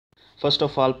First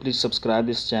of all, please subscribe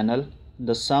this channel.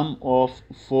 The sum of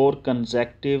 4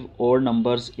 consecutive odd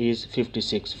numbers is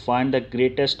 56. Find the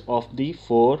greatest of the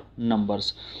 4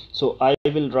 numbers. So I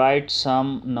will write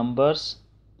some numbers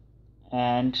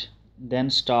and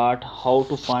then start how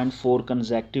to find 4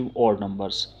 consecutive odd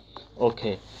numbers.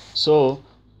 Okay, so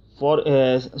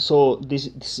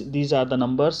these are the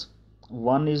numbers.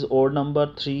 1 is odd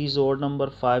number, 3 is odd number,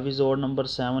 5 is odd number,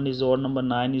 7 is odd number,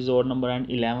 9 is odd number, and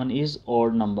 11 is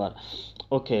odd number.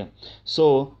 Okay,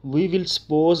 so we will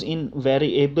suppose in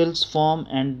variables form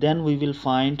and then we will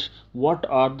find what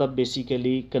are the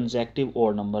basically consecutive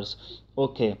odd numbers.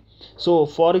 Okay, so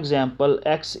for example,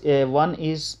 one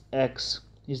is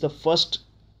the first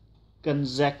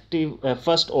consecutive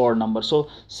first odd number. So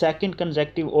second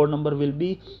consecutive odd number will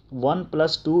be 1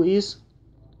 plus 2 is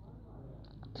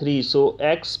 3. So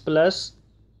x plus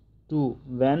 2,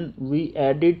 when we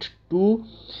added 2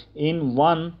 in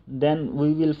 1, then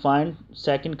we will find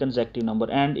second consecutive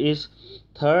number, and is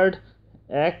third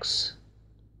x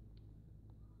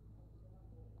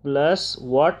plus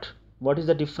what is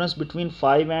the difference between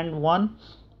 5 and 1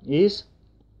 is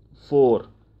 4.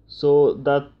 So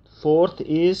the fourth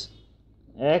is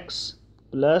x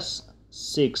plus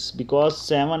 6, because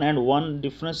 7 and 1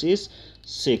 difference is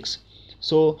 6.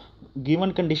 So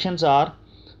given conditions are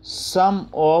sum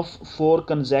of 4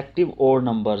 consecutive odd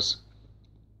numbers.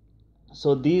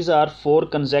 So these are 4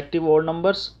 consecutive odd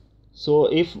numbers.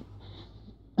 So if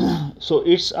so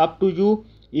it's up to you.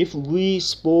 If we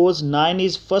suppose 9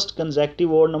 is first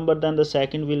consecutive odd number, then the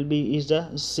second will be is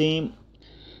the same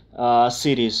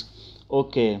series.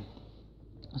 Okay,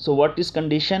 so what is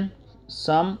condition?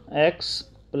 Sum x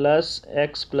plus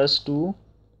 2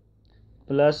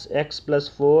 plus x plus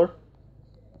 4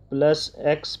 plus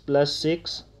x plus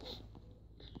 6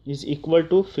 is equal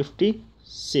to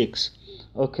 56.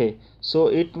 Okay, so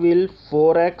it will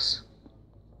 4x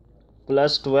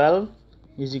plus 12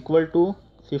 is equal to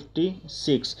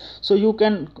 56. So you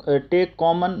can take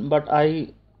common, but I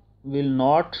will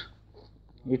not.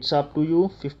 It's up to you.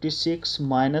 56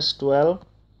 minus 12,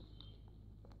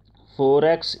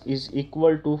 4x is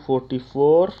equal to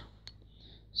 44.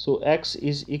 So x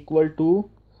is equal to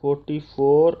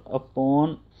 44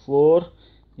 upon 4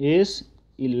 is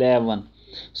 11.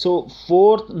 So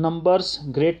fourth numbers,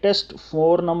 greatest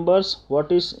 4 numbers,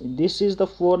 what is this? Is the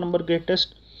 4 number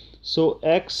greatest. So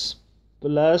x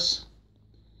plus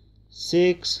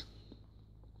 6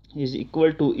 is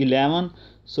equal to 11.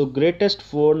 So greatest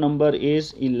 4 number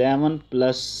is 11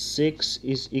 plus 6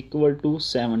 is equal to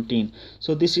 17.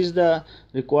 So this is the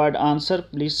required answer.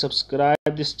 Please subscribe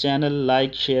this channel,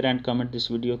 like, share and comment this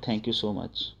video. Thank you so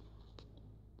much.